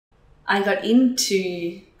I got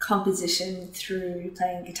into composition through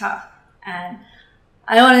playing guitar, and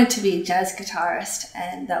I wanted to be a jazz guitarist,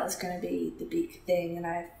 and that was going to be the big thing. And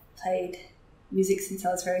I've played music since I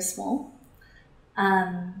was very small.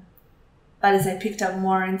 But as I picked up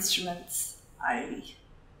more instruments, I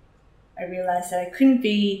realized that I couldn't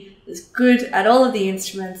be as good at all of the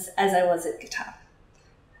instruments as I was at guitar,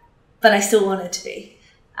 but I still wanted to be.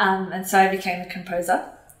 And so I became a composer.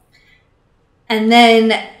 And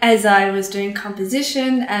then as I was doing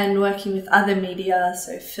composition and working with other media,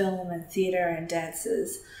 so film and theatre and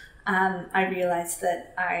dances, I realized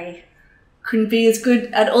that I couldn't be as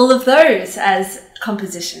good at all of those as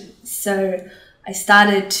composition. So I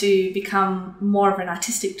started to become more of an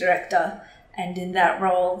artistic director, and in that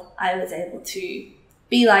role I was able to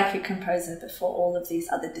be like a composer before all of these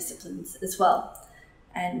other disciplines as well,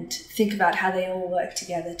 and think about how they all work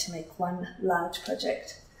together to make one large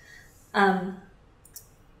project.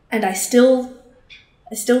 And I still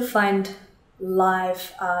find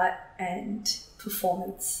live art and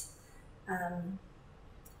performance,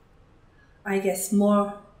 I guess,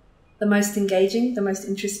 the most engaging, the most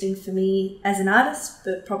interesting for me as an artist,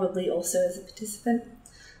 but probably also as a participant.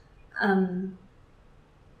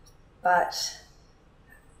 But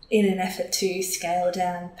in an effort to scale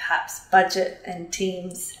down perhaps budget and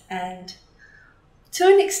teams, and to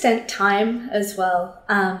an extent time as well,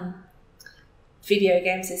 video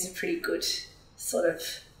games is a pretty good sort of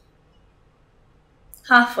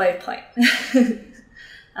halfway point.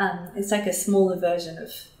 It's like a smaller version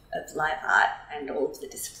of live art and all of the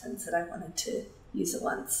disciplines that I wanted to use at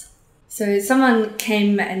once. So someone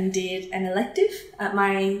came and did an elective at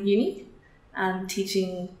my uni,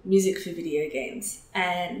 teaching music for video games,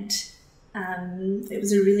 and it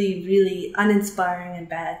was a really, really uninspiring and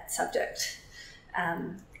bad subject,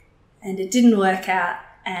 and it didn't work out,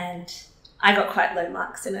 and I got quite low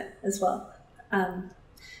marks in it as well.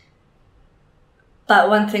 But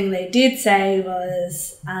one thing they did say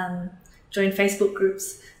was join Facebook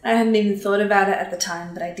groups. I hadn't even thought about it at the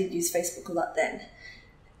time, but I did use Facebook a lot then.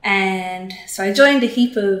 And so I joined a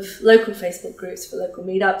heap of local Facebook groups for local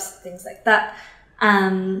meetups, things like that.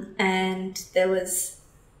 And there was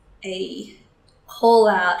a call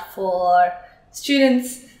out for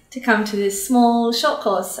students to come to this small short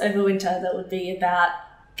course over winter that would be about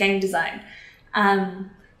game design. And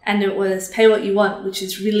it was pay what you want, which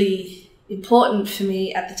is really important for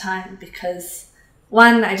me at the time because,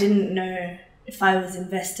 one, I didn't know if I was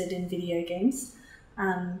invested in video games,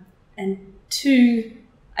 and two,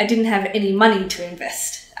 I didn't have any money to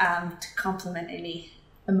invest to complement any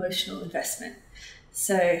emotional investment.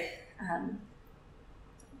 So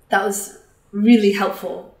that was really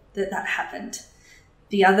helpful that happened.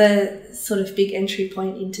 The other sort of big entry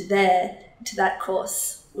point into that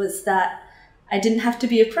course was that I didn't have to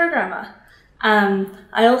be a programmer.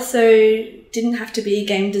 I also didn't have to be a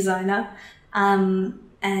game designer.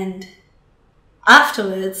 And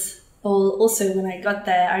afterwards, or also when I got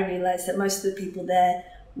there, I realized that most of the people there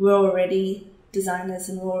were already designers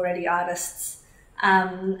and were already artists,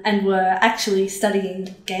 and were actually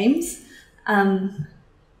studying games.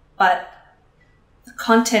 But the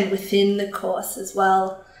content within the course as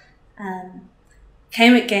well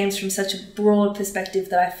came at games from such a broad perspective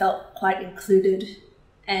that I felt quite included,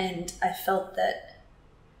 and I felt that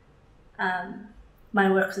my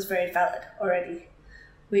work was very valid already,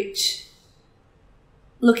 which,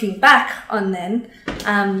 looking back on then,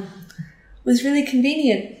 was really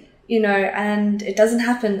convenient, and it doesn't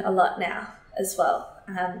happen a lot now as well.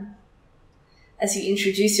 As you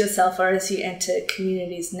introduce yourself or as you enter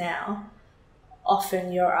communities now,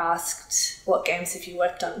 often you're asked, what games have you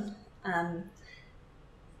worked on?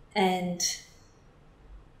 And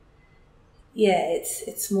yeah,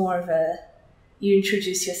 it's more of you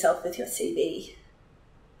introduce yourself with your CV.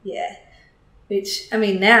 Yeah. Which, I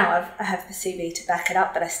mean, now I have the CV to back it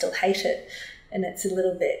up, but I still hate it. And it's a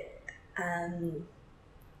little bit,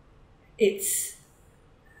 it's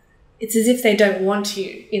as if they don't want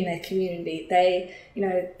you in their community.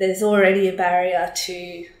 There's already a barrier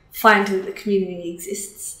to find that the community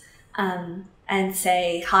exists, and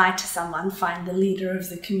say hi to someone, find the leader of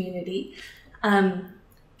the community.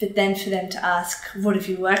 But then for them to ask, what have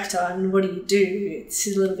you worked on? What do you do? It's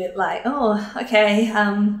a little bit like, oh, okay,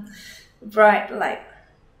 right, like,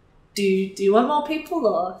 do you want more people?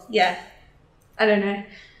 Or, yeah, I don't know.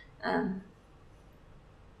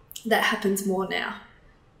 That happens more now.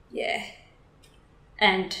 Yeah.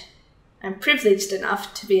 And I'm privileged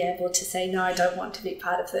enough to be able to say, no, I don't want to be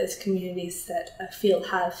part of those communities that I feel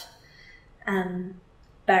have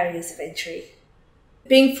barriers of entry.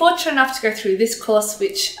 Being fortunate enough to go through this course,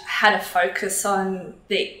 which had a focus on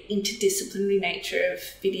the interdisciplinary nature of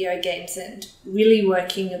video games and really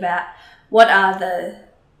working about what are the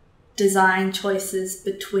design choices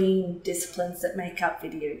between disciplines that make up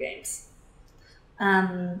video games.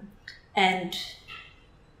 And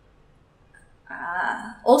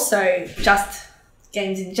also just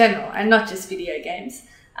games in general, and not just video games,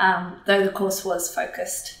 though the course was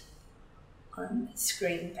focused on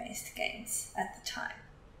screen-based games at the time.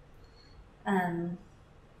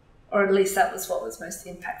 Or at least that was what was most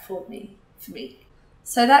impactful for me.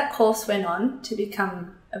 So that course went on to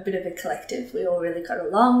become a bit of a collective. We all really got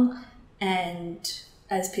along, and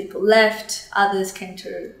as people left, others came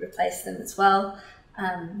to replace them as well.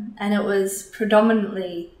 And it was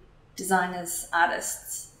predominantly designers,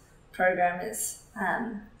 artists, programmers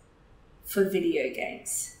for video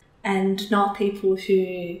games, and not people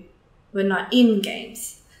who were not in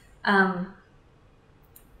games.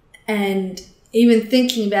 And even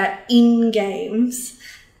thinking about in games,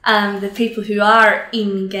 the people who are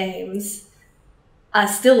in games are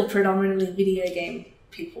still predominantly video game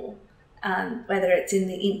people, whether it's in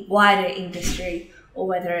the wider industry or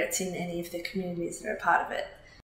whether it's in any of the communities that are a part of it.